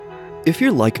If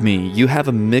you're like me, you have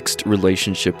a mixed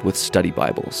relationship with study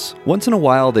Bibles. Once in a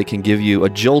while, they can give you a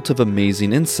jolt of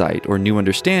amazing insight or new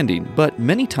understanding, but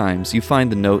many times you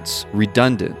find the notes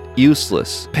redundant,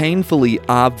 useless, painfully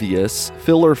obvious,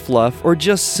 filler fluff, or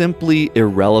just simply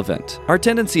irrelevant. Our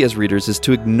tendency as readers is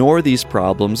to ignore these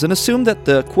problems and assume that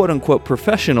the quote-unquote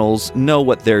professionals know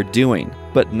what they're doing.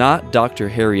 But not Dr.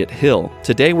 Harriet Hill.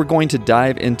 Today we're going to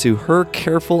dive into her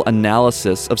careful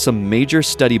analysis of some major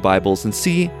study Bibles and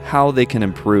see how they can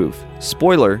improve.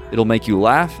 Spoiler, it'll make you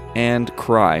laugh and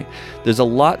cry. There's a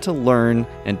lot to learn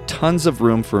and tons of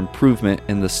room for improvement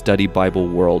in the study Bible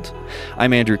world.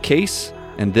 I'm Andrew Case,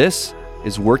 and this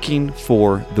is Working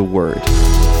for the Word.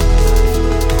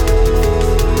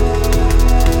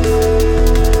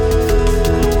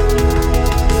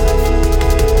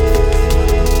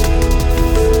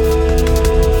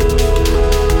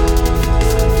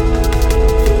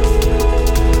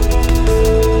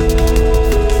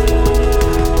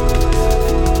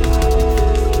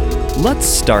 Let's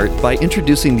start by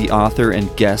introducing the author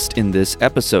and guest in this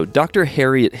episode, Dr.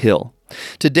 Harriet Hill.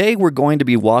 Today we're going to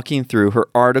be walking through her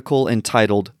article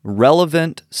entitled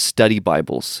Relevant Study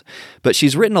Bibles. But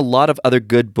she's written a lot of other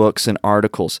good books and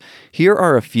articles. Here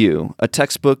are a few: a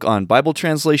textbook on Bible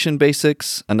translation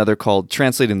basics, another called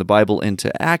Translating the Bible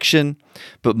into Action.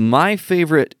 But my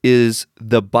favorite is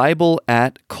The Bible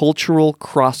at Cultural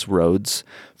Crossroads,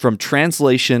 From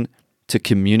Translation to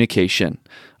Communication.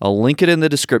 I'll link it in the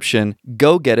description.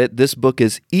 Go get it. This book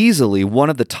is easily one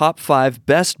of the top 5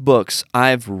 best books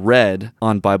I've read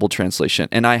on Bible translation,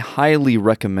 and I highly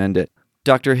recommend it.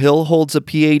 Dr. Hill holds a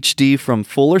PhD from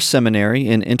Fuller Seminary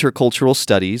in Intercultural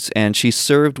Studies, and she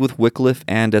served with Wycliffe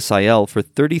and SIL for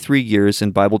 33 years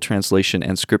in Bible translation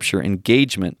and scripture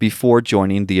engagement before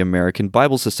joining the American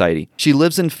Bible Society. She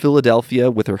lives in Philadelphia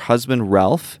with her husband,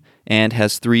 Ralph, and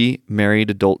has 3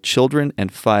 married adult children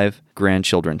and 5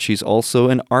 grandchildren. She's also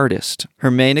an artist.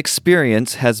 Her main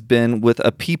experience has been with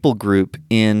a people group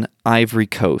in Ivory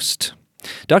Coast.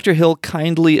 Dr. Hill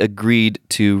kindly agreed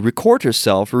to record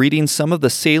herself reading some of the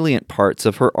salient parts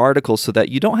of her article so that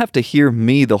you don't have to hear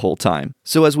me the whole time.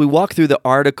 So as we walk through the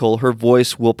article, her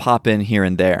voice will pop in here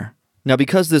and there. Now,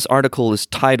 because this article is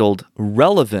titled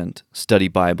Relevant Study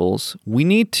Bibles, we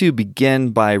need to begin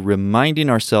by reminding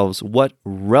ourselves what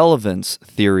relevance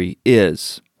theory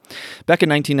is. Back in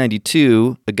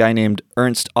 1992, a guy named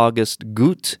Ernst August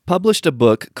Gut published a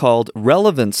book called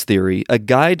Relevance Theory, A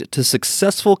Guide to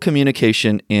Successful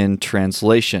Communication in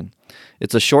Translation.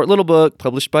 It's a short little book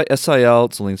published by SIL.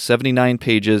 It's only 79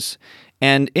 pages.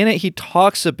 And in it, he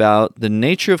talks about the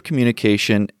nature of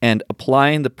communication and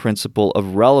applying the principle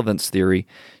of relevance theory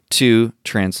to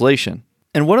translation.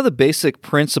 And one of the basic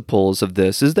principles of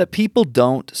this is that people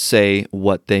don't say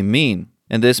what they mean.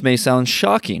 And this may sound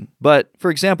shocking, but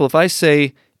for example, if I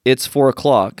say it's 4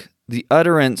 o'clock, the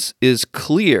utterance is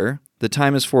clear, the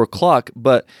time is 4 o'clock,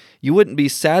 but you wouldn't be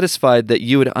satisfied that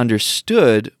you had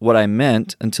understood what I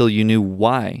meant until you knew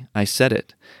why I said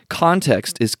it.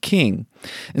 Context is king.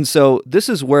 And so this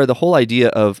is where the whole idea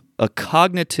of a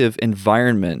cognitive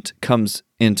environment comes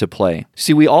into play.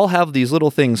 See, we all have these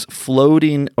little things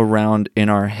floating around in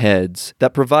our heads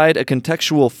that provide a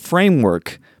contextual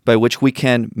framework by which we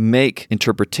can make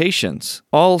interpretations.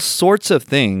 All sorts of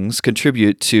things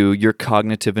contribute to your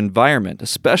cognitive environment,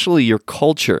 especially your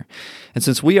culture. And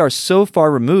since we are so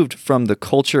far removed from the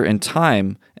culture and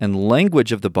time and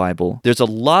language of the Bible, there's a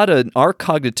lot of our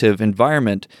cognitive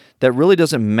environment that really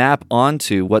doesn't map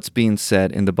onto what's being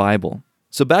said in the Bible.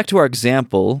 So back to our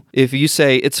example, if you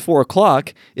say it's 4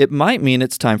 o'clock, it might mean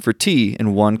it's time for tea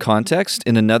in one context.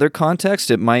 In another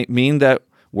context, it might mean that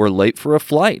we're late for a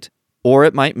flight. Or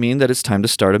it might mean that it's time to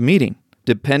start a meeting.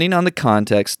 Depending on the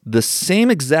context, the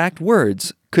same exact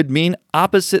words could mean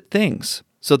opposite things.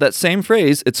 So that same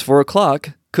phrase, it's 4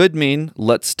 o'clock, could mean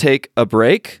let's take a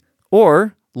break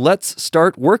or let's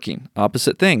start working,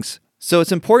 opposite things. So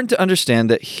it's important to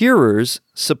understand that hearers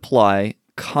supply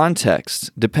context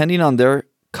depending on their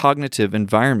cognitive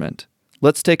environment.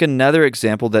 Let's take another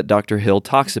example that Dr. Hill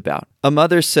talks about. A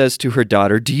mother says to her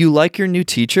daughter, "Do you like your new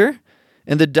teacher?"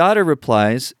 And the daughter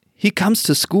replies, "He comes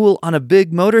to school on a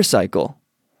big motorcycle."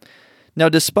 Now,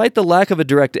 despite the lack of a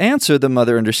direct answer, the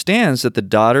mother understands that the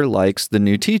daughter likes the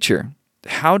new teacher.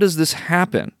 How does this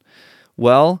happen?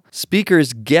 Well,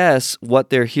 speakers guess what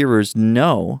their hearers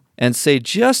know and say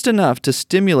just enough to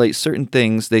stimulate certain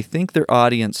things they think their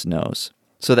audience knows,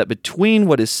 so that between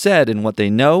what is said and what they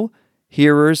know,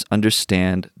 hearers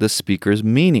understand the speaker's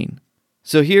meaning.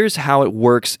 So here's how it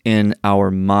works in our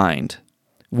mind.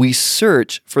 we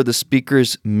search for the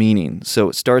speaker's meaning. So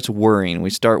it starts worrying, we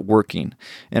start working,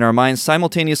 and our minds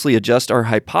simultaneously adjust our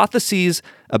hypotheses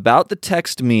about the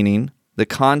text meaning, the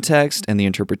context, and the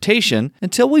interpretation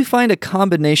until we find a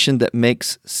combination that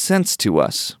makes sense to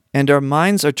us. And our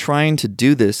minds are trying to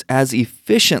do this as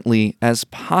efficiently as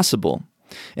possible.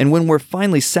 And when we're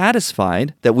finally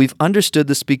satisfied that we've understood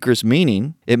the speaker's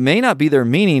meaning, it may not be their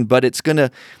meaning, but it's going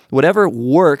to, whatever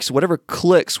works, whatever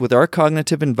clicks with our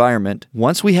cognitive environment,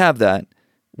 once we have that,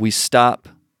 we stop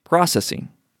processing.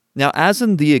 Now, as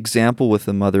in the example with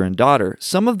the mother and daughter,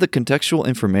 some of the contextual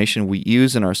information we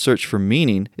use in our search for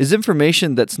meaning is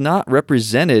information that's not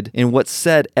represented in what's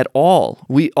said at all.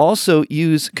 We also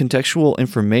use contextual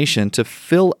information to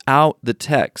fill out the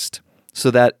text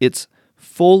so that it's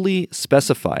fully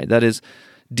specified. That is,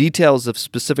 details of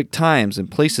specific times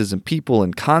and places and people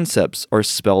and concepts are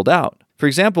spelled out. For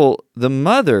example, the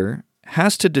mother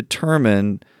has to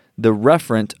determine the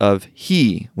referent of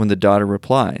he when the daughter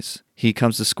replies. He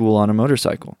comes to school on a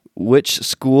motorcycle. Which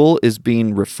school is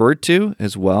being referred to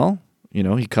as well?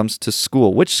 He comes to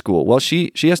school. Which school? Well,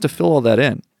 she has to fill all that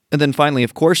in. And then finally,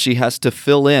 of course, she has to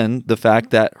fill in the fact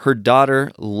that her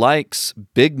daughter likes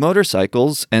big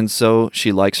motorcycles, and so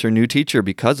she likes her new teacher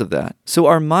because of that. So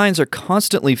our minds are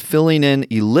constantly filling in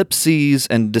ellipses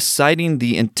and deciding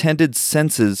the intended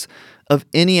senses of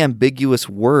any ambiguous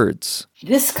words.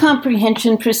 This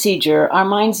comprehension procedure our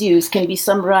minds use can be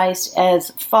summarized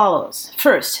as follows.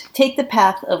 First, take the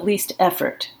path of least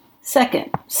effort.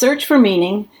 Second, search for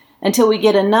meaning until we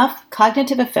get enough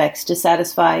cognitive effects to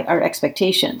satisfy our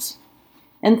expectations.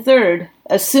 And third,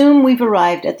 assume we've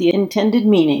arrived at the intended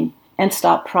meaning and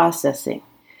stop processing.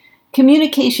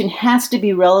 Communication has to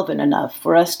be relevant enough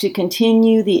for us to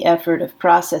continue the effort of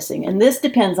processing, and this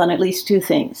depends on at least two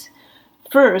things.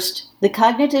 First, the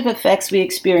cognitive effects we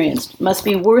experienced must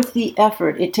be worth the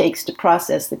effort it takes to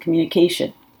process the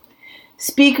communication.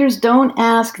 Speakers don't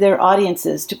ask their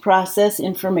audiences to process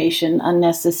information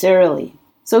unnecessarily.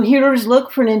 So hearers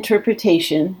look for an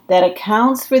interpretation that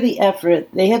accounts for the effort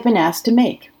they have been asked to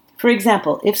make. For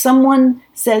example, if someone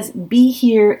says, "Be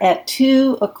here at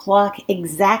 2 o'clock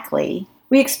exactly,"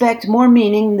 we expect more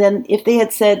meaning than if they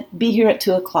had said, "Be here at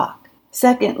 2 o'clock."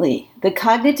 Secondly, the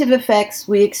cognitive effects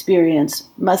we experience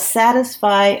must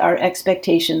satisfy our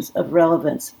expectations of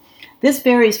relevance. This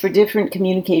varies for different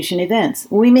communication events.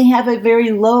 We may have a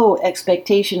very low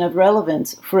expectation of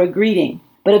relevance for a greeting,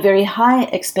 but a very high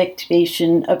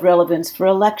expectation of relevance for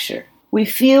a lecture. We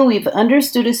feel we've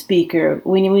understood a speaker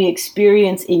when we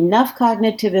experience enough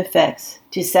cognitive effects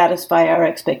to satisfy our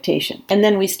expectation, and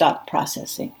then we stop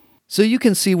processing. So you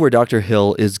can see where Dr.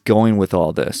 Hill is going with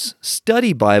all this.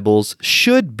 Study Bibles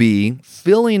should be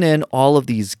filling in all of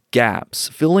these gaps,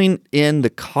 filling in the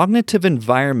cognitive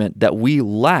environment that we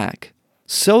lack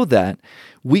so that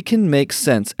we can make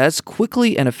sense as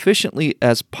quickly and efficiently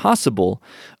as possible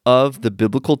of the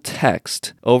biblical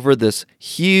text over this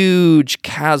huge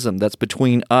chasm that's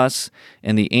between us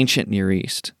and the ancient Near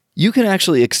East. You can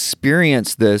actually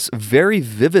experience this very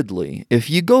vividly if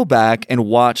you go back and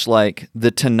watch like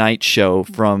The Tonight Show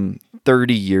from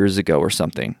 30 years ago or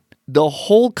something. The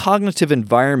whole cognitive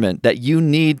environment that you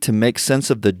need to make sense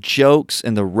of the jokes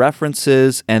and the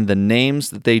references and the names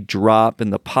that they drop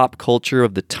in the pop culture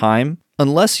of the time,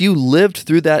 unless you lived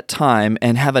through that time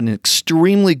and have an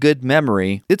extremely good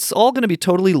memory, it's all going to be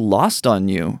totally lost on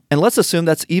you. And let's assume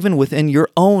that's even within your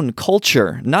own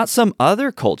culture, not some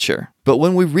other culture. But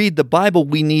when we read the Bible,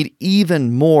 we need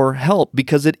even more help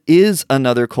because it is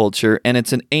another culture and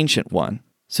it's an ancient one.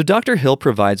 So Dr. Hill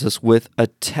provides us with a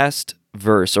test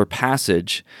verse or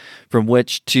passage from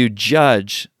which to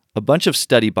judge a bunch of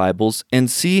study Bibles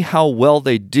and see how well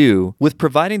they do with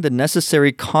providing the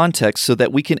necessary context so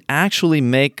that we can actually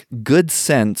make good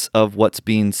sense of what's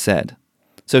being said.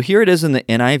 So here it is in the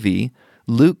NIV,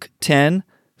 Luke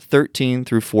 10:13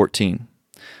 through 14.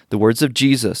 The words of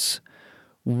Jesus.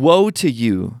 "Woe to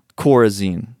you,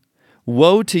 Chorazin!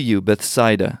 Woe to you,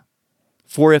 Bethsaida!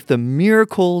 For if the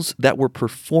miracles that were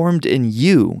performed in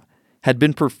you had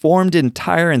been performed in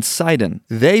Tyre and Sidon,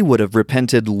 they would have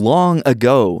repented long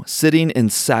ago, sitting in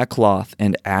sackcloth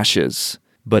and ashes.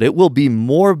 But it will be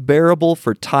more bearable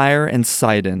for Tyre and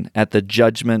Sidon at the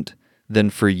judgment than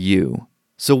for you."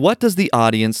 So what does the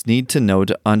audience need to know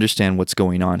to understand what's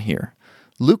going on here?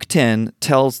 Luke 10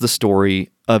 tells the story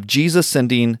of Jesus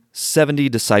sending 70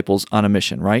 disciples on a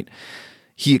mission, right?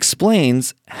 He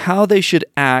explains how they should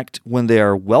act when they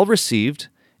are well received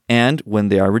and when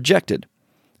they are rejected.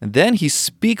 And then he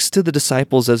speaks to the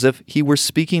disciples as if he were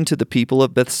speaking to the people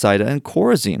of Bethsaida and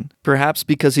Chorazin, perhaps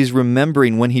because he's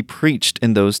remembering when he preached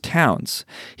in those towns.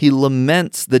 He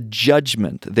laments the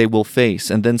judgment they will face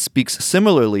and then speaks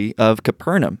similarly of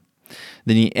Capernaum.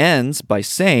 Then he ends by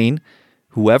saying,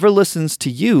 "Whoever listens to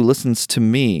you listens to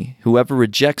me. Whoever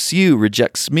rejects you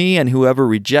rejects me, and whoever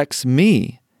rejects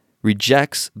me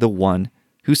rejects the one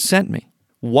who sent me."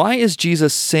 Why is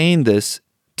Jesus saying this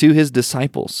to his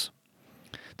disciples?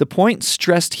 The point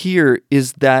stressed here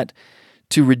is that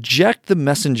to reject the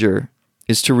messenger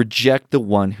is to reject the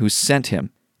one who sent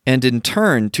him, and in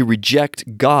turn to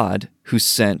reject God who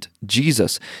sent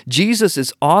Jesus. Jesus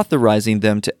is authorizing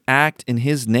them to act in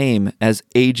his name as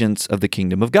agents of the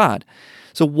kingdom of God.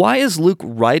 So why is Luke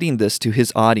writing this to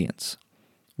his audience?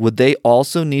 Would they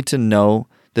also need to know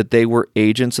that they were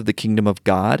agents of the kingdom of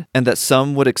God, and that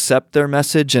some would accept their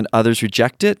message and others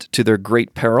reject it to their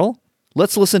great peril?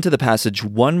 Let's listen to the passage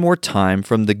one more time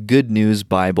from the Good News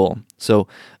Bible. So,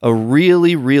 a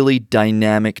really, really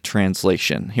dynamic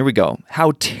translation. Here we go.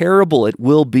 "How terrible it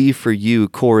will be for you,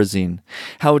 Chorazin!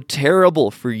 How terrible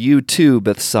for you too,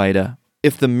 Bethsaida!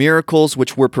 If the miracles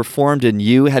which were performed in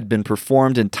you had been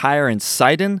performed in Tyre and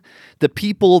Sidon, the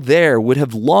people there would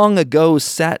have long ago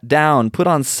sat down, put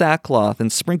on sackcloth,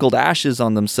 and sprinkled ashes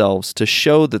on themselves to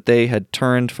show that they had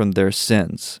turned from their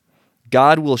sins.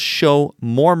 God will show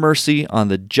more mercy on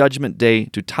the judgment day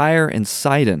to Tyre and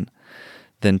Sidon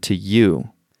than to you."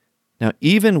 Now,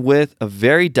 even with a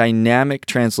very dynamic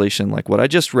translation like what I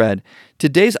just read,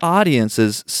 today's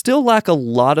audiences still lack a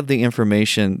lot of the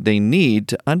information they need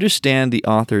to understand the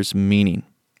author's meaning.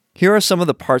 Here are some of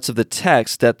the parts of the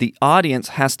text that the audience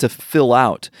has to fill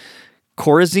out.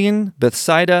 Chorazin,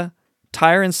 Bethsaida,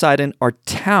 Tyre and Sidon are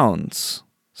towns,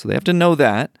 so they have to know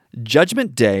that.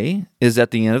 Judgment Day is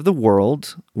at the end of the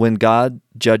world when God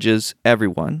judges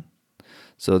everyone.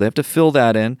 So they have to fill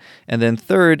that in. And then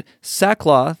third,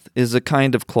 sackcloth is a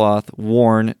kind of cloth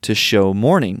worn to show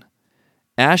mourning.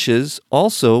 Ashes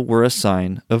also were a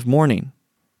sign of mourning.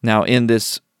 Now, in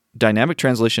this dynamic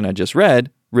translation I just read,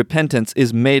 repentance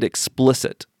is made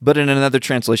explicit. But in another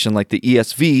translation like the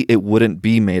ESV, it wouldn't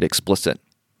be made explicit.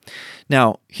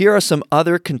 Now, here are some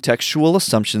other contextual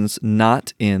assumptions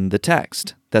not in the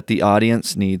text that the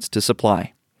audience needs to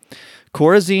supply.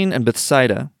 Chorazin and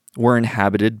Bethsaida were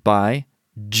inhabited by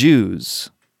Jews.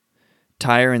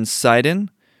 Tyre and Sidon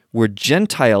were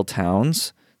Gentile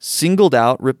towns singled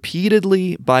out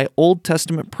repeatedly by Old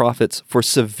Testament prophets for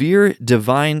severe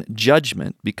divine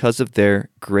judgment because of their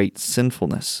great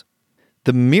sinfulness.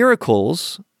 The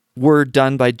miracles were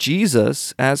done by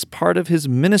Jesus as part of his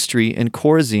ministry in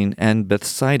Chorazin and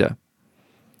Bethsaida.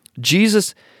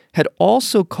 Jesus had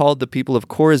also called the people of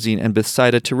Chorazin and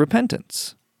Bethsaida to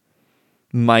repentance.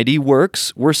 Mighty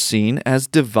works were seen as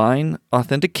divine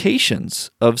authentications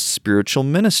of spiritual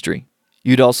ministry.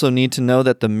 You'd also need to know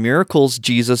that the miracles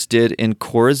Jesus did in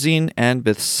Chorazin and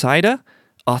Bethsaida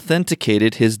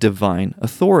authenticated his divine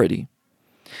authority.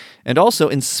 And also,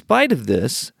 in spite of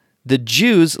this, the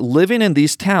Jews living in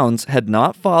these towns had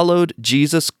not followed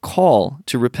Jesus' call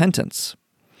to repentance.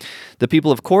 The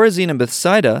people of Chorazin and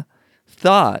Bethsaida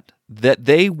thought that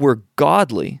they were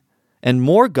godly and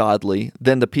more godly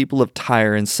than the people of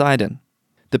Tyre and Sidon.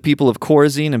 The people of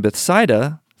Chorazin and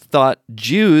Bethsaida thought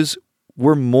Jews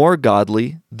were more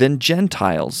godly than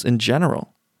Gentiles in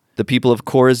general. The people of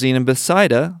Chorazin and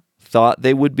Bethsaida thought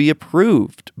they would be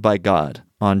approved by God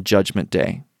on Judgment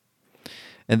Day.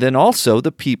 And then also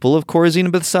the people of Chorazin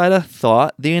and Bethsaida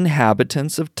thought the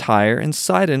inhabitants of Tyre and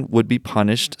Sidon would be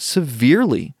punished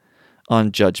severely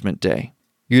on Judgment Day.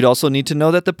 You'd also need to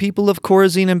know that the people of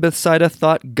Chorazin and Bethsaida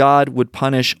thought God would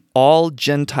punish all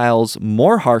Gentiles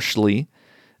more harshly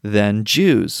than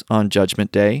Jews on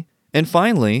Judgment Day. And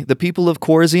finally, the people of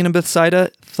Chorazin and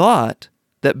Bethsaida thought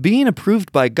that being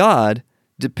approved by God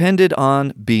depended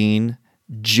on being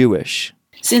Jewish.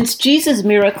 Since Jesus'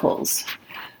 miracles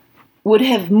would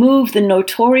have moved the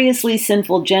notoriously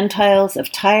sinful Gentiles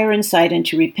of Tyre and Sidon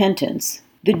to repentance,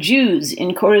 the Jews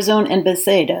in Chorazin and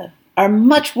Bethsaida are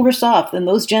much worse off than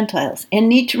those Gentiles and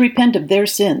need to repent of their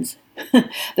sins.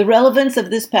 The relevance of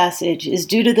this passage is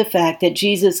due to the fact that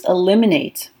Jesus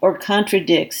eliminates or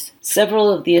contradicts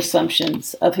several of the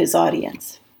assumptions of his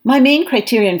audience. My main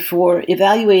criterion for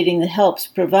evaluating the helps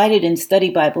provided in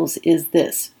study Bibles is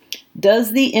this: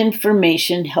 does the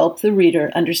information help the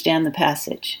reader understand the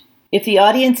passage? If the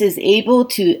audience is able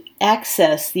to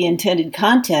access the intended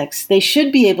context, they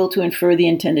should be able to infer the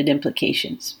intended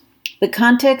implications. The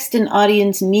context an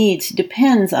audience needs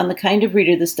depends on the kind of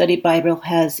reader the study Bible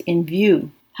has in view.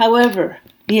 However,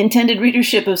 The intended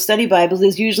readership of study Bibles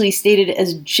is usually stated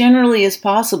as generally as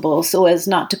possible so as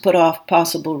not to put off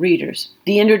possible readers.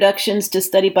 The introductions to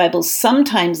study Bibles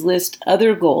sometimes list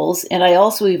other goals, and I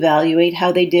also evaluate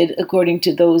how they did according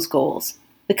to those goals.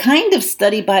 The kind of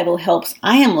study Bible helps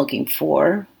I am looking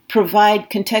for provide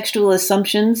contextual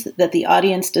assumptions that the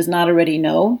audience does not already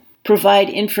know, provide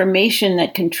information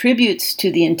that contributes to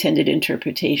the intended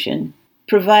interpretation,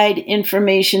 provide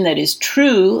information that is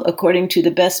true according to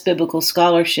the best biblical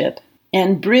scholarship,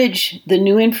 and bridge the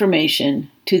new information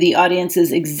to the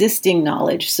audience's existing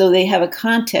knowledge so they have a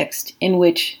context in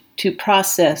which to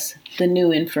process the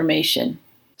new information.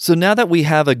 So now that we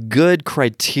have a good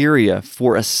criteria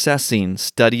for assessing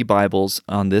study Bibles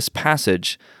on this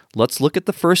passage, let's look at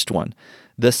the first one,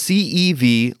 the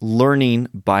CEV Learning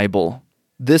Bible.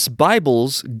 This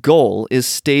Bible's goal is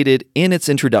stated in its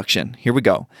introduction. Here we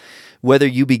go. Whether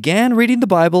you began reading the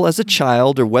Bible as a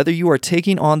child or whether you are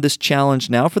taking on this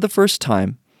challenge now for the first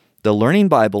time, the Learning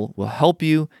Bible will help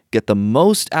you get the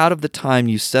most out of the time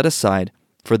you set aside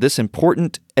for this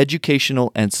important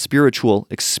educational and spiritual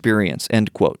experience,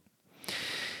 end quote.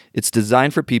 It's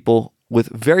designed for people with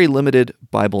very limited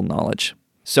Bible knowledge.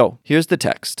 So, here's the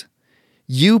text.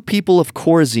 You people of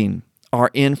Chorazin are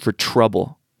in for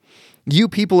trouble. You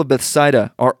people of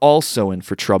Bethsaida are also in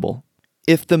for trouble.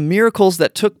 If the miracles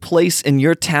that took place in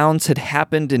your towns had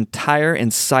happened in Tyre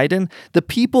and Sidon, the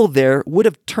people there would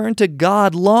have turned to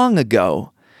God long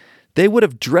ago. They would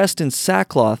have dressed in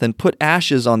sackcloth and put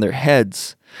ashes on their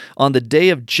heads. On the day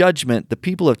of judgment, the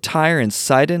people of Tyre and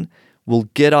Sidon will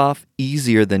get off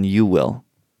easier than you will.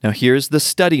 Now here's the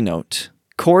study note.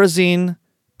 Chorazin,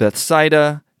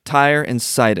 Bethsaida, Tyre, and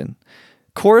Sidon.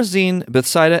 Chorazin,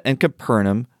 Bethsaida, and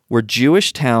Capernaum were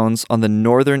Jewish towns on the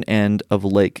northern end of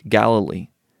Lake Galilee.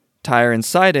 Tyre and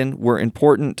Sidon were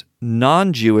important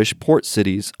non-Jewish port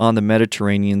cities on the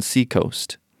Mediterranean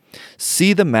seacoast.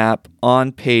 See the map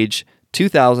on page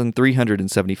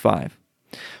 2375.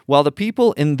 While the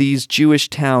people in these Jewish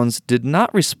towns did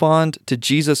not respond to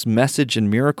Jesus' message and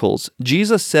miracles,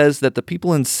 Jesus says that the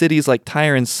people in cities like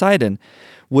Tyre and Sidon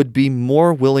would be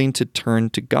more willing to turn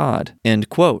to God, end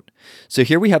quote. So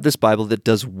here we have this Bible that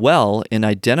does well in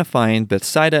identifying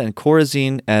Bethsaida and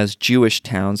Chorazin as Jewish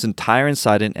towns and Tyre and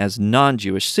Sidon as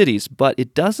non-Jewish cities, but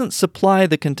it doesn't supply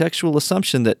the contextual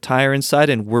assumption that Tyre and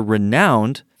Sidon were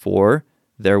renowned for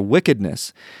their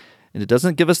wickedness. And it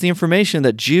doesn't give us the information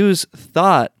that Jews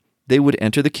thought they would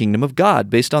enter the kingdom of God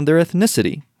based on their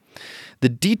ethnicity. The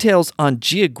details on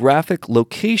geographic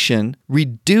location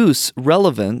reduce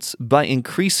relevance by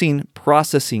increasing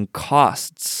processing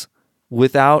costs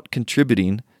without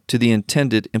contributing to the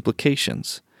intended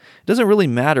implications. It doesn't really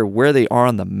matter where they are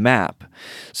on the map.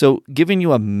 So giving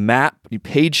you a map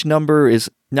page number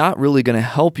is not really going to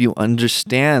help you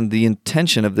understand the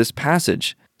intention of this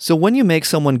passage. So when you make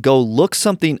someone go look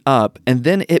something up and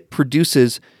then it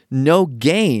produces no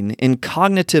gain in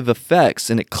cognitive effects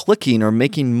and it clicking or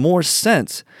making more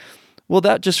sense, well,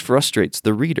 that just frustrates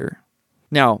the reader.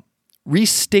 Now,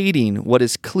 restating what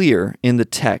is clear in the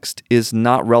text is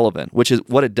not relevant, which is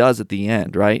what it does at the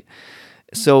end, right?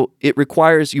 So it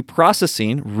requires you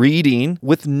processing, reading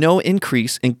with no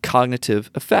increase in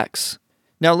cognitive effects.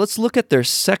 Now let's look at their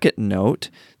second note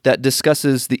that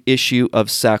discusses the issue of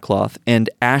sackcloth and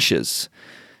ashes.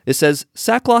 It says,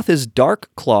 sackcloth is dark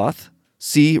cloth,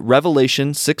 see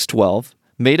Revelation 6:12,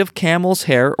 made of camel's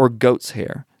hair or goat's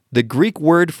hair. The Greek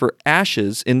word for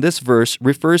ashes in this verse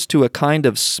refers to a kind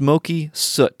of smoky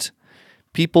soot.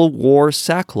 People wore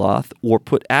sackcloth or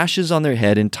put ashes on their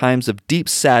head in times of deep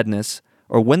sadness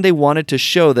or when they wanted to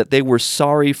show that they were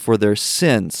sorry for their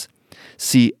sins.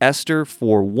 See Esther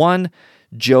 4:1,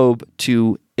 Job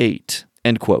 2:8,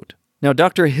 end quote. Now,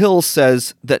 Dr. Hill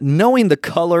says that knowing the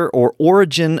color or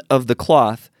origin of the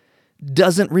cloth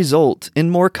doesn't result in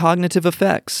more cognitive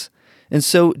effects, and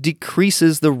so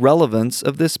decreases the relevance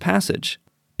of this passage.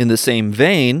 In the same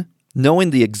vein,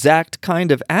 knowing the exact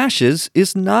kind of ashes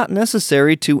is not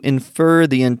necessary to infer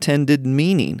the intended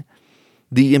meaning.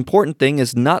 The important thing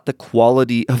is not the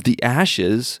quality of the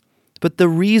ashes, but the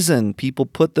reason people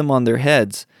put them on their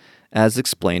heads, as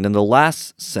explained in the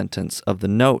last sentence of the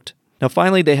note. Now,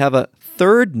 finally, they have a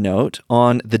third note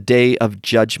on the day of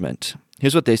judgment.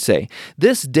 Here's what they say.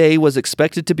 This day was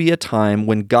expected to be a time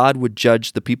when God would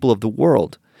judge the people of the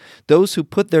world. Those who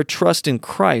put their trust in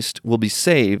Christ will be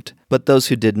saved, but those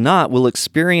who did not will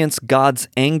experience God's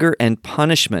anger and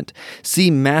punishment.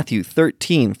 See Matthew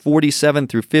 13:47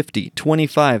 through 50,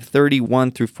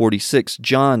 25:31 through 46,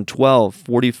 John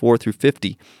 12:44 through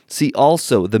 50. See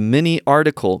also the mini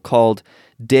article called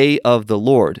Day of the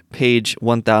Lord, page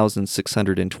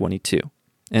 1622.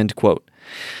 End quote.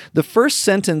 The first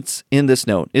sentence in this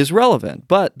note is relevant,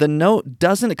 but the note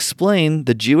doesn't explain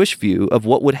the Jewish view of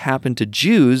what would happen to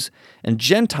Jews and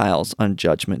Gentiles on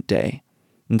Judgment Day.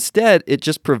 Instead, it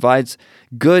just provides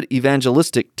good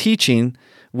evangelistic teaching,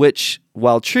 which,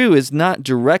 while true, is not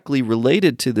directly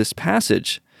related to this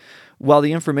passage. While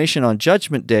the information on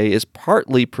Judgment Day is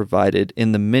partly provided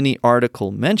in the mini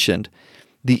article mentioned,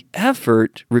 the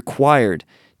effort required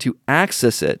to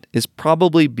access it is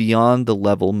probably beyond the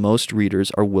level most readers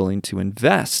are willing to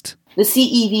invest. The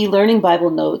CEV Learning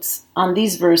Bible notes on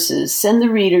these verses send the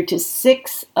reader to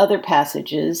 6 other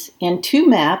passages and 2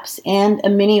 maps and a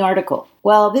mini article.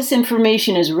 While this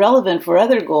information is relevant for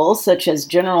other goals, such as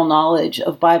general knowledge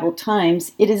of Bible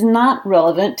times, it is not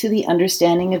relevant to the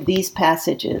understanding of these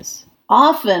passages.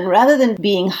 Often, rather than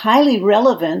being highly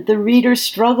relevant, the reader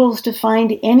struggles to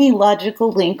find any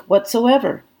logical link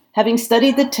whatsoever. Having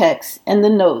studied the text and the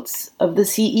notes of the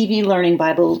CEV Learning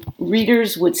Bible,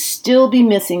 readers would still be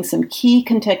missing some key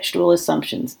contextual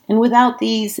assumptions, and without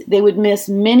these, they would miss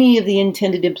many of the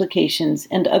intended implications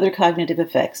and other cognitive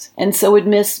effects, and so would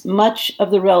miss much of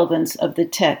the relevance of the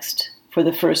text for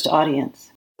the first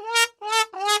audience.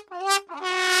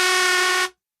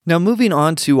 Now, moving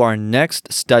on to our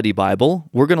next study Bible,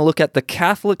 we're going to look at the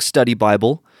Catholic Study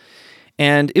Bible.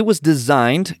 And it was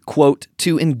designed, quote,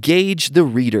 to engage the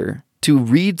reader, to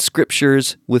read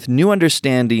scriptures with new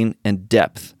understanding and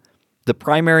depth. The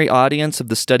primary audience of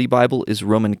the study Bible is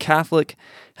Roman Catholic.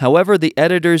 However, the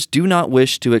editors do not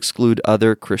wish to exclude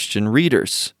other Christian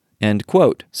readers, end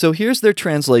quote. So here's their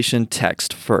translation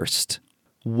text first.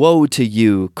 Woe to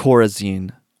you,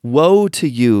 Chorazin! Woe to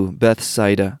you,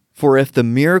 Bethsaida! For if the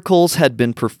miracles had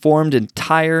been performed in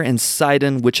Tyre and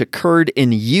Sidon, which occurred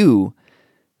in you,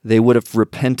 they would have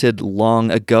repented long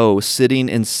ago, sitting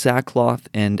in sackcloth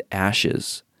and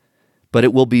ashes. But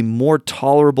it will be more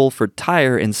tolerable for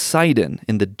Tyre and Sidon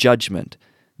in the judgment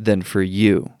than for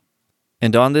you.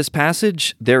 And on this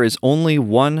passage, there is only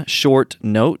one short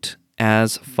note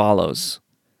as follows.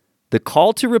 The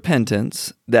call to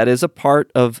repentance, that is a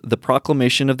part of the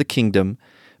proclamation of the kingdom,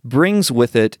 brings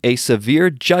with it a severe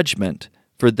judgment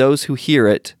for those who hear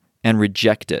it and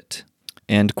reject it.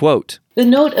 End quote. The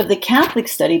note of the Catholic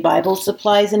Study Bible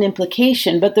supplies an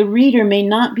implication, but the reader may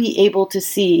not be able to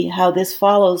see how this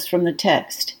follows from the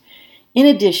text. In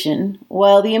addition,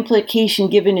 while the implication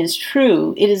given is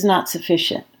true, it is not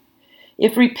sufficient.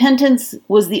 If repentance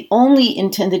was the only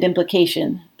intended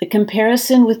implication, the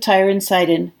comparison with Tyre and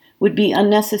Sidon would be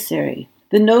unnecessary.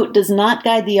 The note does not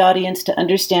guide the audience to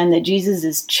understand that Jesus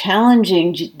is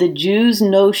challenging the Jews'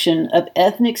 notion of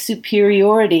ethnic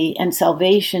superiority and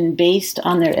salvation based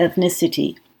on their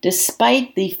ethnicity.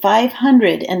 Despite the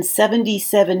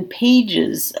 577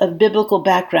 pages of biblical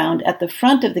background at the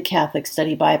front of the Catholic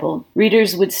Study Bible,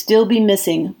 readers would still be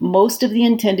missing most of the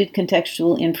intended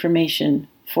contextual information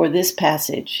for this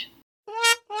passage.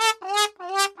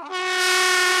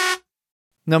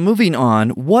 Now moving on,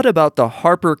 what about the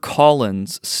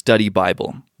HarperCollins Study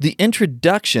Bible? The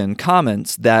introduction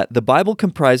comments that the Bible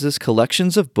comprises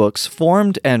collections of books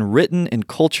formed and written in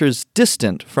cultures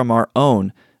distant from our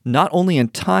own, not only in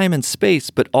time and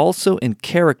space, but also in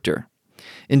character.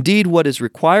 Indeed, what is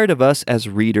required of us as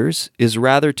readers is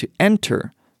rather to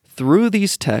enter through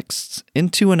these texts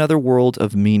into another world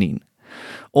of meaning.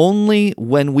 Only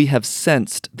when we have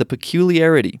sensed the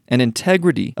peculiarity and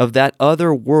integrity of that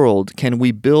other world can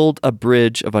we build a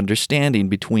bridge of understanding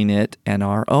between it and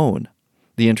our own.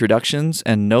 The introductions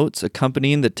and notes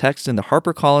accompanying the text in the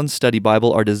HarperCollins Study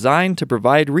Bible are designed to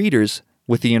provide readers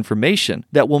with the information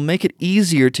that will make it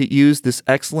easier to use this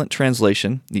excellent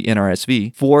translation, the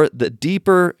NRSV, for the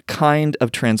deeper kind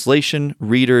of translation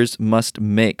readers must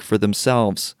make for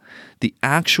themselves. The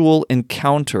actual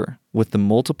encounter with the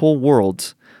multiple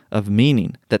worlds of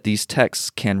meaning that these texts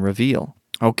can reveal.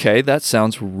 Okay, that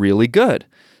sounds really good.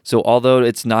 So although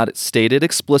it's not stated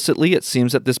explicitly, it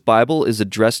seems that this Bible is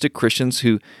addressed to Christians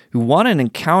who want an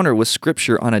encounter with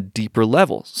Scripture on a deeper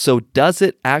level. So does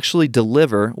it actually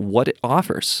deliver what it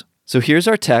offers? So here's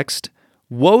our text.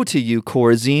 Woe to you,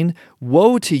 Chorazin!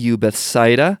 Woe to you,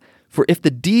 Bethsaida! For if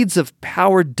the deeds of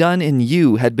power done in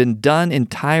you had been done in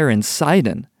Tyre and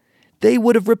Sidon, they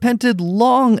would have repented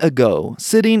long ago,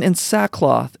 sitting in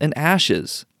sackcloth and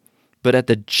ashes. But at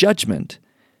the judgment,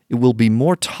 it will be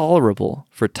more tolerable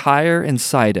for Tyre and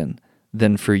Sidon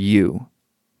than for you.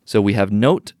 So we have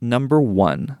note number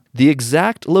 1. The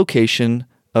exact location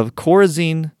of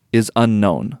Chorazin is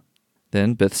unknown.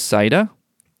 Then Bethsaida.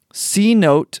 See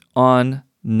note on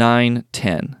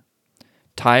 9:10.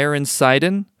 Tyre and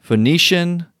Sidon,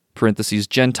 Phoenician, parentheses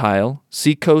Gentile,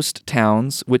 seacoast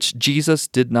towns which Jesus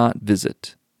did not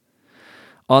visit.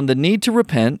 On the need to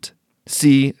repent,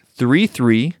 see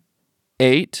 3:3,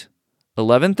 8,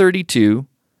 11:32,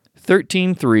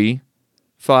 13:3,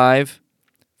 5,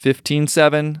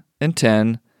 15:7, and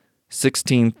 10,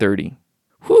 16:30.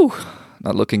 Whew,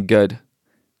 not looking good.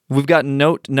 We've got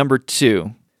note number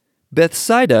 2.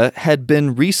 Bethsaida had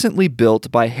been recently built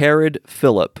by Herod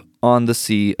Philip on the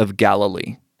Sea of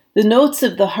Galilee. The notes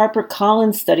of the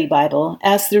HarperCollins Study Bible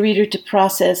ask the reader to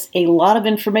process a lot of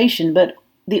information, but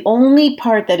the only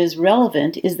part that is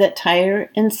relevant is that Tyre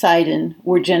and Sidon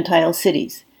were Gentile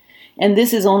cities, and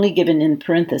this is only given in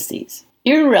parentheses.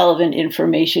 Irrelevant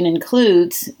information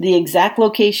includes the exact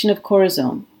location of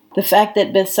Chorazin, the fact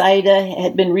that Bethsaida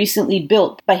had been recently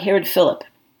built by Herod Philip,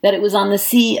 that it was on the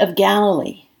Sea of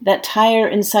Galilee, that Tyre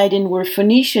and Sidon were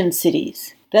Phoenician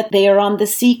cities, that they are on the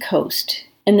sea coast,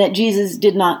 and that Jesus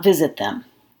did not visit them.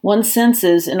 One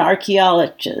senses an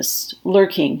archaeologist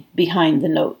lurking behind the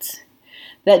notes.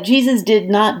 That Jesus did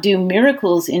not do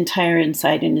miracles in Tyre and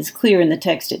Sidon is clear in the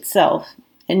text itself,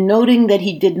 and noting that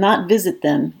he did not visit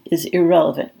them is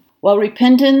irrelevant. While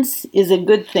repentance is a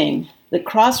good thing, the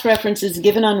cross-references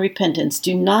given on repentance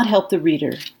do not help the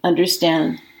reader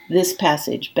understand this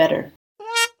passage better.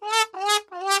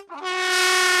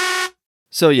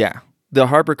 So yeah, the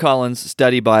HarperCollins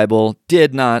Study Bible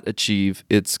did not achieve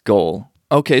its goal.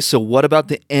 Okay, so what about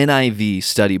the NIV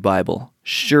Study Bible?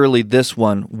 Surely this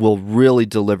one will really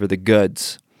deliver the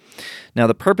goods. Now,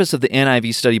 the purpose of the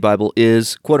NIV Study Bible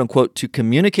is, quote-unquote, to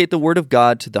communicate the Word of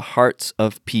God to the hearts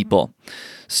of people.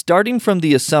 Starting from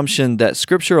the assumption that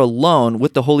Scripture alone,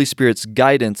 with the Holy Spirit's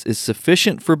guidance, is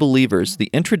sufficient for believers, the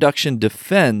introduction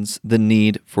defends the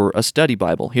need for a study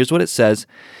Bible. Here's what it says.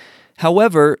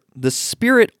 However, the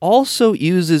Spirit also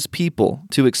uses people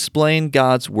to explain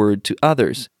God's Word to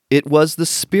others. It was the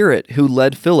Spirit who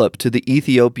led Philip to the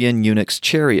Ethiopian eunuch's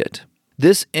chariot.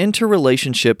 This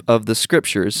interrelationship of the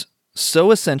Scriptures,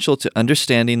 so essential to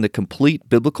understanding the complete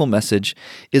biblical message,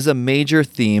 is a major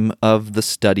theme of the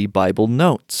Study Bible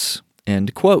notes.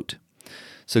 End quote.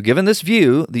 So given this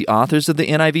view, the authors of the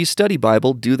NIV Study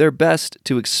Bible do their best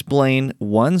to explain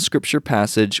one Scripture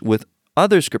passage with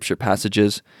other Scripture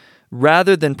passages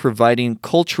rather than providing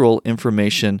cultural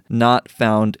information not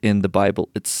found in the Bible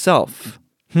itself.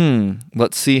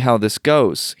 Let's see how this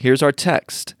goes. Here's our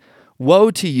text.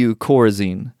 Woe to you,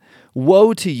 Chorazin!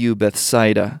 Woe to you,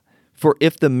 Bethsaida! For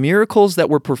if the miracles that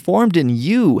were performed in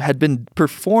you had been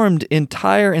performed in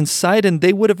Tyre and Sidon,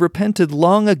 they would have repented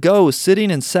long ago,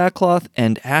 sitting in sackcloth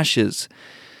and ashes.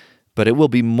 But it will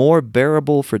be more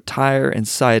bearable for Tyre and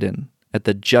Sidon at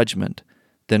the judgment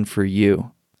than for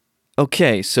you.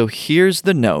 Okay, so here's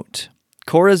the note.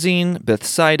 Chorazin,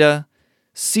 Bethsaida,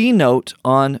 see note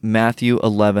on Matthew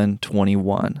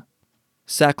 11:21.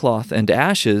 Sackcloth and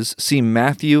ashes, see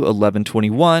Matthew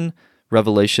 11:21,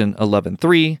 Revelation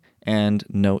 11:3, and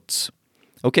notes.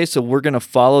 Okay, so we're going to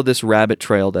follow this rabbit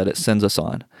trail that it sends us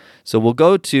on. So we'll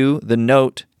go to the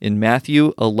note in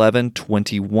Matthew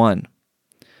 11:21.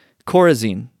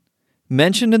 Chorazin,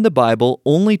 mentioned in the Bible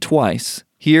only twice,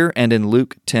 here and in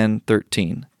Luke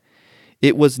 10:13.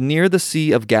 It was near the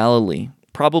Sea of Galilee,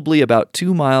 probably about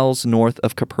 2 miles north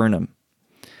of Capernaum.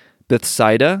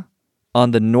 Bethsaida,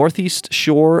 on the northeast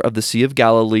shore of the Sea of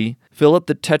Galilee, Philip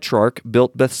the Tetrarch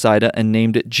built Bethsaida and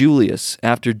named it Julias,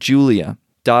 after Julia,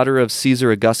 daughter of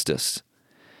Caesar Augustus.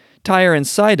 Tyre and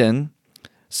Sidon,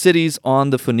 cities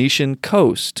on the Phoenician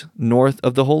coast, north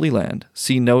of the Holy Land.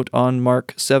 See note on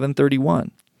Mark 7:31.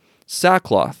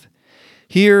 Sackcloth,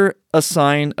 here a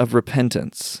sign of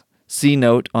repentance. See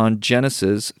note on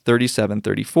Genesis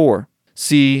 37:34.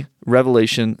 See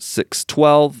Revelation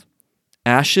 6:12.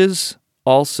 Ashes,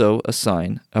 also a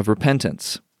sign of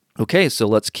repentance. Okay, so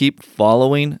let's keep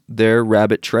following their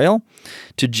rabbit trail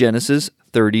to Genesis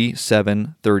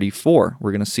 37:34.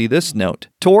 We're going to see this note.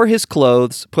 Tore his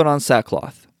clothes, put on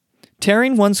sackcloth.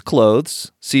 Tearing one's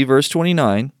clothes, see verse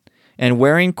 29, and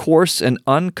wearing coarse and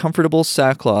uncomfortable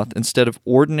sackcloth instead of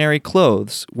ordinary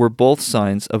clothes were both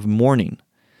signs of mourning.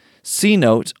 See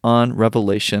note on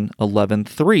Revelation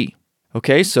 11:3.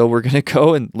 Okay, so we're going to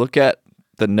go and look at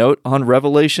the note on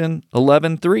Revelation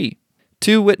 11:3.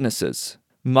 2 witnesses,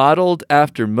 modeled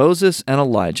after Moses and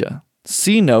Elijah.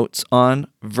 See notes on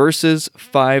verses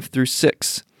 5 through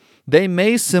 6. They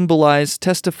may symbolize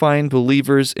testifying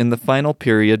believers in the final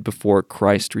period before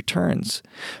Christ returns,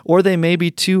 or they may be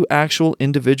 2 actual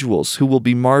individuals who will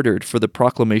be martyred for the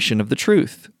proclamation of the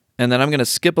truth. And then I'm going to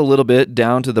skip a little bit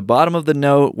down to the bottom of the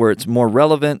note where it's more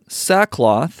relevant.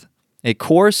 Sackcloth, a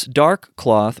coarse, dark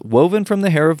cloth woven from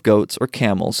the hair of goats or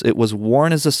camels. It was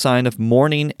worn as a sign of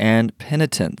mourning and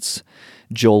penitence.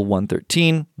 Joel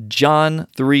 1:13, John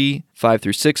 3:5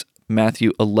 through 6,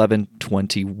 Matthew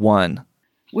 11:21.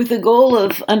 With the goal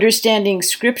of understanding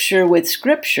Scripture with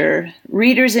Scripture,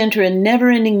 readers enter a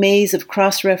never-ending maze of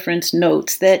cross-reference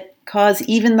notes that cause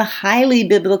even the highly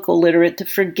biblical literate to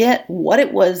forget what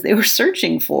it was they were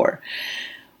searching for.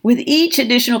 With each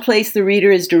additional place the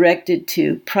reader is directed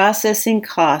to, processing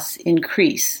costs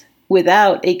increase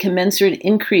without a commensurate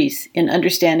increase in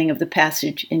understanding of the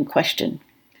passage in question.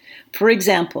 For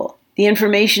example, the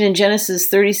information in Genesis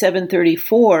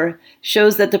 37:34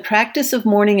 shows that the practice of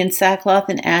mourning in sackcloth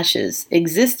and ashes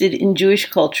existed in Jewish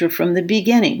culture from the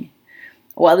beginning.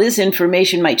 While this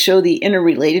information might show the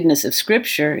interrelatedness of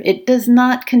Scripture, it does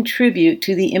not contribute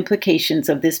to the implications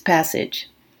of this passage.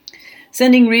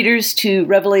 Sending readers to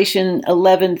Revelation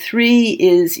 11:3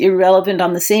 is irrelevant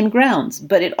on the same grounds,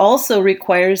 but it also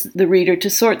requires the reader to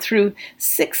sort through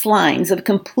 6 lines of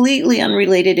completely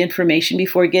unrelated information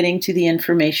before getting to the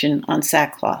information on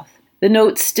sackcloth. The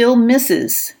note still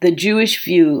misses the Jewish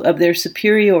view of their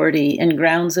superiority and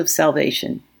grounds of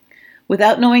salvation.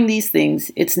 Without knowing these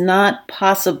things, it's not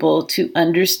possible to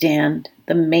understand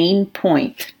the main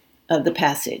point of the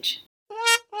passage.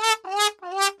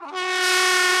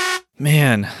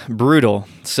 Man, brutal.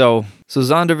 So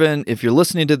Zondervan, if you're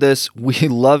listening to this, we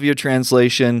love your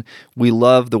translation. We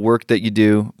love the work that you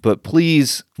do, but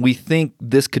please, we think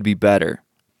this could be better.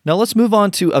 Now let's move on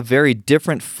to a very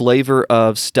different flavor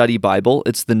of study Bible.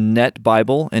 It's the NET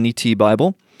Bible, N-E-T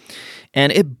Bible.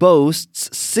 And it boasts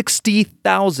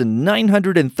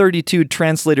 60,932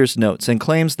 translators' notes and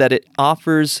claims that it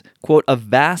offers, quote, a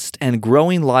vast and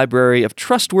growing library of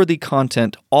trustworthy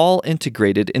content, all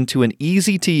integrated into an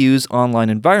easy-to-use online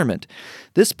environment.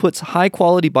 This puts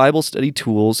high-quality Bible study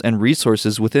tools and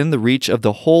resources within the reach of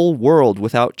the whole world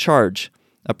without charge,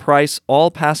 a price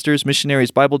all pastors,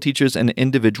 missionaries, Bible teachers, and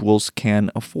individuals can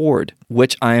afford,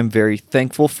 which I am very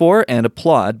thankful for and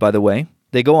applaud, by the way.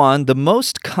 They go on, the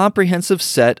most comprehensive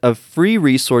set of free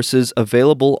resources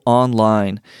available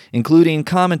online, including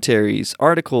commentaries,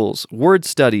 articles, word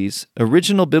studies,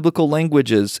 original biblical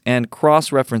languages, and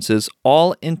cross-references,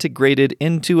 all integrated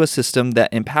into a system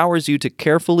that empowers you to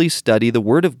carefully study the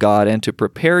Word of God and to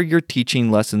prepare your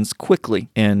teaching lessons quickly.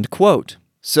 End quote.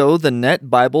 So the NET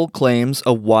Bible claims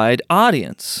a wide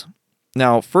audience.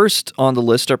 Now, first on the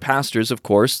list are pastors, of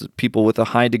course, people with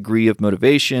a high degree of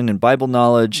motivation and Bible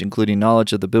knowledge, including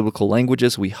knowledge of the biblical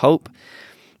languages, we hope.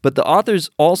 But the authors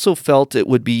also felt it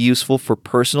would be useful for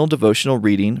personal devotional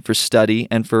reading, for study,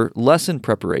 and for lesson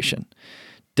preparation.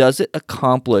 Does it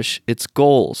accomplish its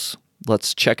goals?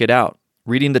 Let's check it out.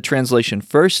 Reading the translation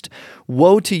first,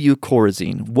 "Woe to you,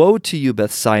 Chorazin! Woe to you,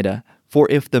 Bethsaida! For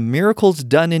if the miracles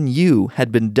done in you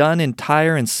had been done in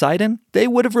Tyre and Sidon, they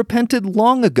would have repented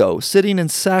long ago, sitting in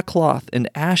sackcloth and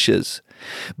ashes.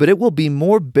 But it will be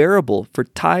more bearable for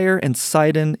Tyre and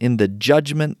Sidon in the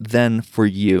judgment than for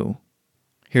you."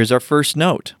 Here's our first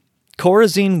note.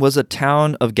 Chorazin was a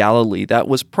town of Galilee that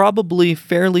was probably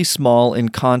fairly small in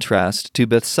contrast to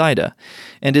Bethsaida,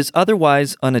 and is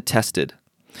otherwise unattested.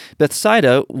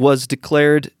 Bethsaida was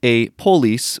declared a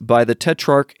polis by the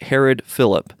Tetrarch Herod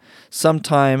Philip,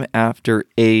 sometime after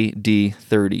AD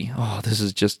 30. Oh, this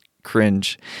is just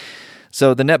cringe.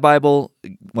 So the NET Bible,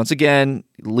 once again,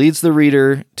 leads the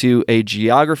reader to a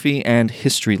geography and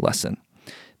history lesson,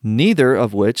 neither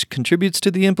of which contributes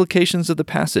to the implications of the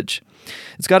passage.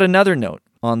 It's got another note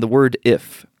on the word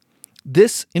if.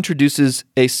 This introduces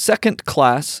a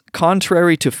second-class,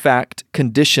 contrary to fact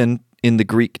condition in the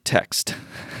Greek text.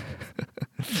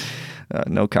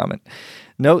 No comment.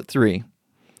 Note 3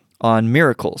 on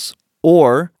miracles,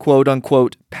 or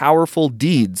quote-unquote powerful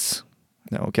deeds.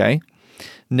 Okay.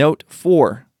 Note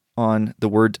 4 on the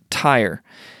word Tyre.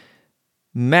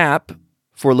 Map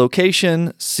for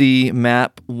location, see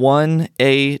map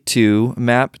 1A2,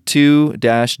 map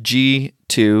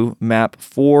 2-G2, map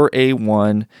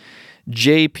 4A1,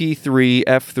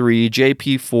 JP3F3,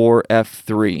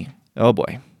 JP4F3. Oh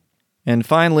boy. And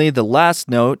finally, the last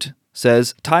note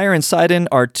says, Tyre and Sidon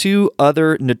are two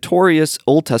other notorious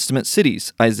Old Testament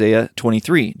cities, Isaiah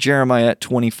 23, Jeremiah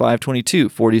 25:22,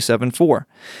 47:4.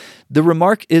 The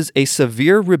remark is a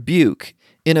severe rebuke.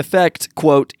 In effect,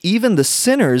 quote, even the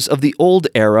sinners of the old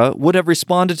era would have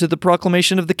responded to the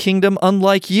proclamation of the kingdom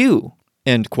unlike you,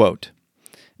 end quote.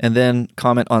 And then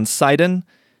comment on Sidon,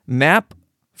 map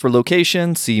for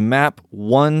location, see map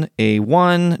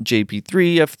 1A1,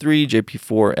 JP3F3,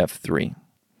 JP4F3.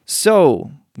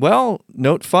 So, well,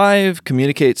 note 5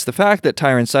 communicates the fact that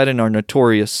Tyre and Sidon are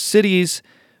notorious cities,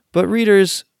 but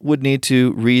readers would need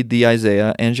to read the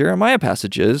Isaiah and Jeremiah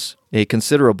passages, a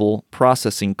considerable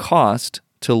processing cost,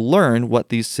 to learn what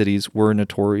these cities were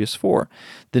notorious for.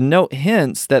 The note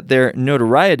hints that their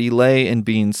notoriety lay in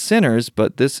being sinners,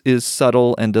 but this is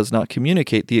subtle and does not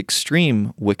communicate the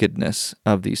extreme wickedness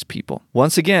of these people.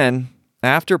 Once again,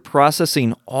 after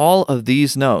processing all of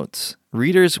these notes,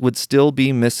 readers would still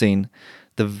be missing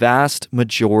the vast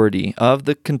majority of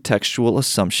the contextual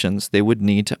assumptions they would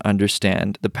need to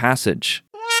understand the passage.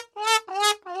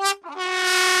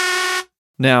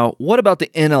 Now, what about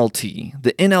the NLT?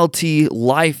 The NLT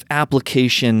Life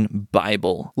Application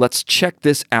Bible. Let's check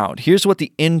this out. Here's what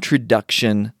the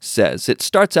introduction says. It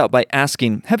starts out by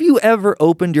asking, have you ever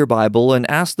opened your Bible and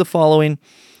asked the following,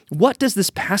 what does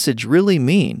this passage really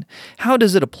mean? How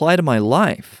does it apply to my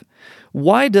life?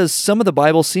 Why does some of the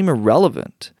Bible seem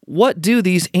irrelevant? What do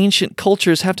these ancient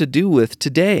cultures have to do with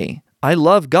today? I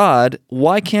love God.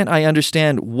 Why can't I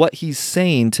understand what He's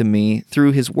saying to me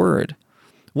through His Word?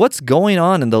 What's going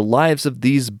on in the lives of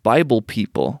these Bible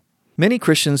people? Many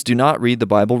Christians do not read the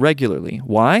Bible regularly.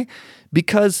 Why?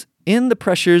 Because in the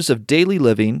pressures of daily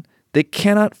living, they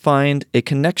cannot find a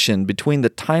connection between the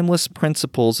timeless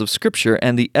principles of Scripture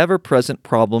and the ever-present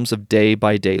problems of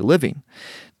day-by-day living.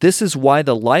 This is why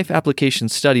the Life Application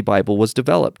Study Bible was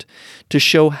developed, to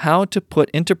show how to put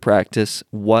into practice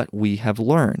what we have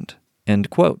learned. End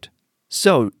quote.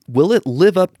 So, will it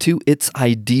live up to its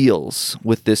ideals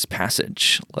with this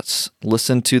passage? Let's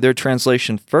listen to their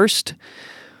translation first.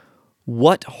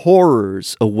 What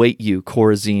horrors await you,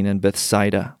 Chorazin and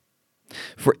Bethsaida?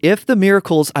 For if the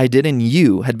miracles I did in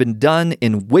you had been done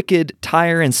in wicked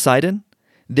Tyre and Sidon,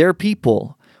 their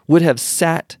people would have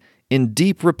sat in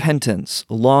deep repentance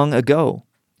long ago,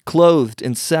 clothed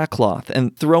in sackcloth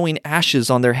and throwing ashes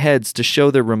on their heads to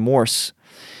show their remorse.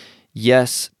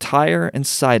 Yes, Tyre and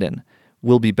Sidon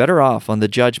will be better off on the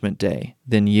judgment day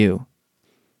than you.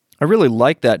 I really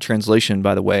like that translation,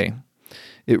 by the way.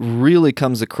 It really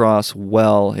comes across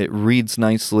well. It reads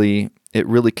nicely. It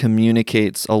really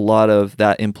communicates a lot of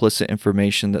that implicit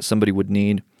information that somebody would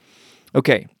need.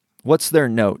 Okay, what's their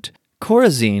note?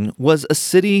 Chorazin was a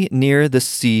city near the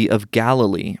Sea of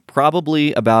Galilee,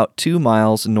 probably about 2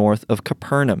 miles north of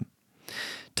Capernaum.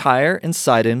 Tyre and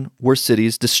Sidon were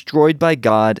cities destroyed by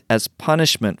God as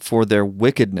punishment for their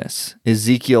wickedness.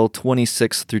 Ezekiel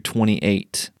 26 through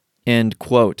 28. End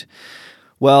quote.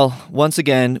 Well, once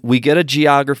again, we get a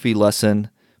geography lesson,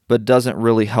 but doesn't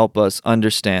really help us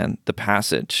understand the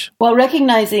passage. While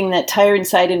recognizing that Tyre and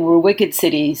Sidon were wicked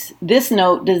cities, this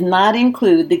note does not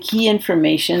include the key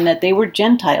information that they were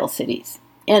Gentile cities.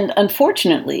 And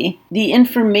unfortunately, the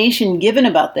information given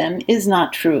about them is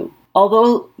not true.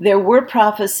 Although there were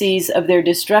prophecies of their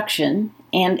destruction,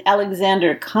 and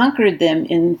Alexander conquered them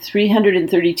in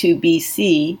 332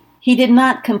 BC, he did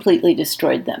not completely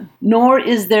destroy them. Nor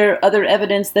is there other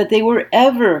evidence that they were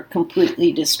ever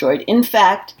completely destroyed. In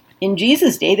fact, in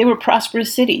Jesus' day, they were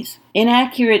prosperous cities.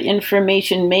 Inaccurate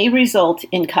information may result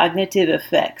in cognitive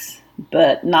effects,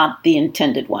 but not the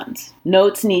intended ones.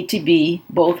 Notes need to be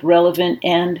both relevant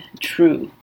and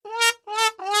true.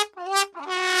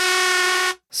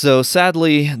 So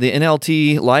sadly, the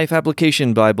NLT Life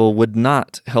Application Bible would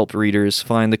not help readers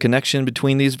find the connection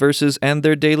between these verses and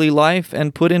their daily life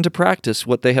and put into practice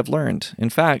what they have learned. In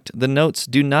fact, the notes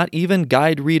do not even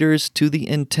guide readers to the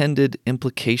intended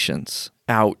implications.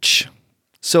 Ouch.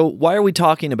 So why are we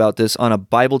talking about this on a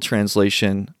Bible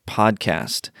translation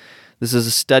podcast? This is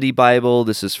a study Bible.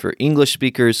 This is for English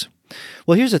speakers.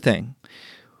 Well, here's the thing.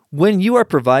 When you are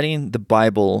providing the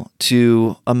Bible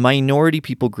to a minority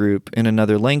people group in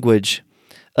another language,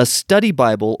 a study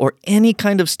Bible or any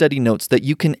kind of study notes that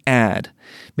you can add,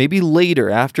 maybe later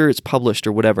after it's published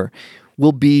or whatever,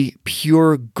 will be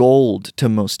pure gold to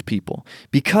most people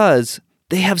because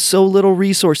they have so little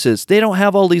resources. They don't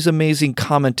have all these amazing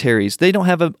commentaries. They don't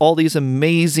have all these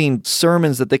amazing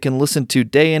sermons that they can listen to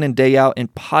day in and day out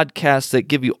and podcasts that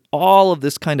give you all of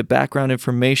this kind of background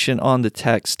information on the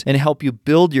text and help you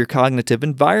build your cognitive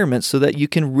environment so that you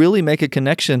can really make a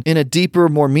connection in a deeper,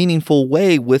 more meaningful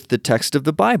way with the text of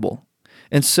the Bible.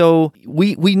 And so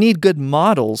we need good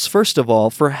models, first of all,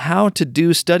 for how to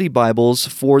do study Bibles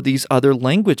for these other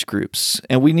language groups.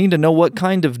 And we need to know what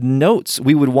kind of notes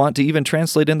we would want to even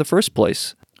translate in the first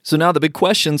place. So now the big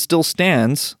question still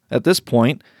stands at this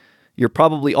point. You're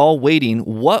probably all waiting.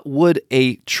 What would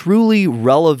a truly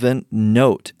relevant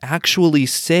note actually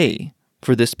say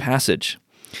for this passage?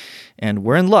 And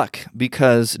we're in luck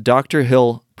because Dr.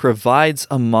 Hill provides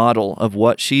a model of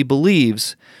what she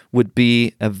believes would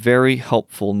be a very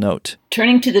helpful note.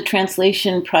 Turning to the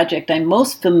translation project I'm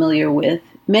most familiar with,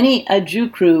 many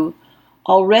Ajukru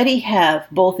already have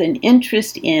both an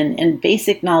interest in and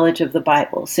basic knowledge of the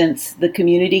Bible, since the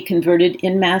community converted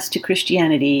en masse to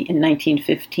Christianity in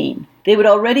 1915. They would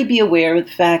already be aware of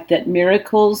the fact that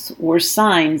miracles were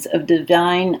signs of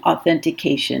divine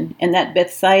authentication and that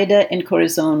Bethsaida and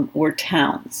Chorazin were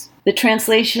towns. The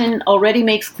translation already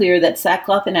makes clear that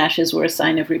sackcloth and ashes were a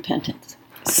sign of repentance.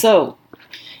 So,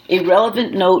 a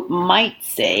relevant note might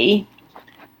say,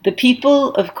 the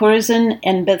people of Chorazin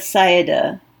and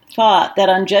Bethsaida thought that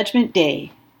on Judgment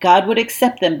Day, God would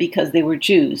accept them because they were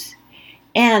Jews,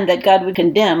 and that God would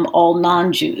condemn all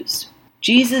non-Jews.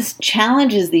 Jesus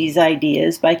challenges these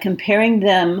ideas by comparing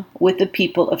them with the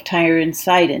people of Tyre and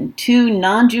Sidon, two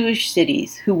non-Jewish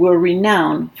cities who were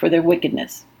renowned for their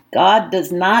wickedness. God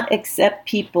does not accept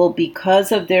people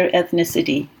because of their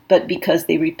ethnicity, but because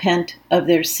they repent of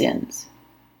their sins.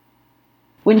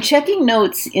 When checking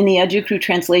notes in the Adjecru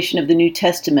translation of the New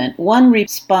Testament, one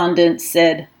respondent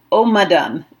said, "Oh,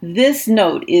 madame, this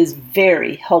note is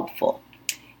very helpful.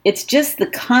 It's just the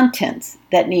contents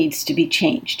that needs to be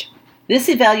changed." This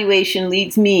evaluation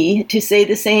leads me to say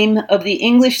the same of the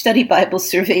English Study Bible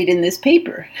surveyed in this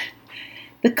paper.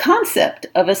 The concept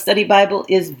of a study Bible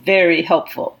is very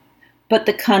helpful, but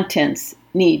the contents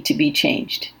need to be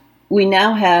changed. We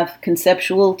now have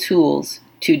conceptual tools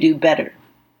to do better.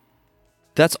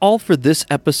 That's all for this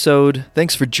episode.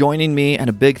 Thanks for joining me, and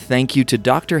a big thank you to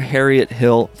Dr. Harriet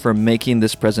Hill for making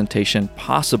this presentation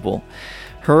possible.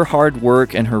 Her hard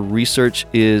work and her research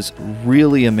is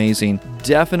really amazing.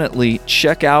 Definitely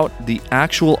check out the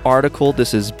actual article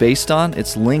this is based on.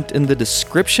 It's linked in the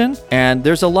description, and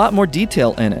there's a lot more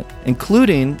detail in it,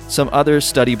 including some other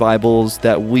study Bibles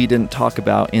that we didn't talk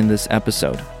about in this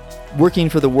episode. Working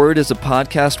for the Word is a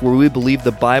podcast where we believe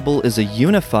the Bible is a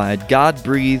unified,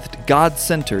 God-breathed,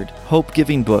 God-centered,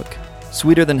 hope-giving book,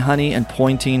 sweeter than honey and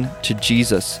pointing to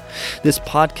Jesus. This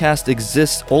podcast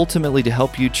exists ultimately to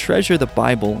help you treasure the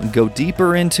Bible and go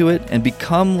deeper into it and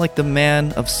become like the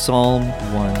man of Psalm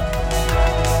 1.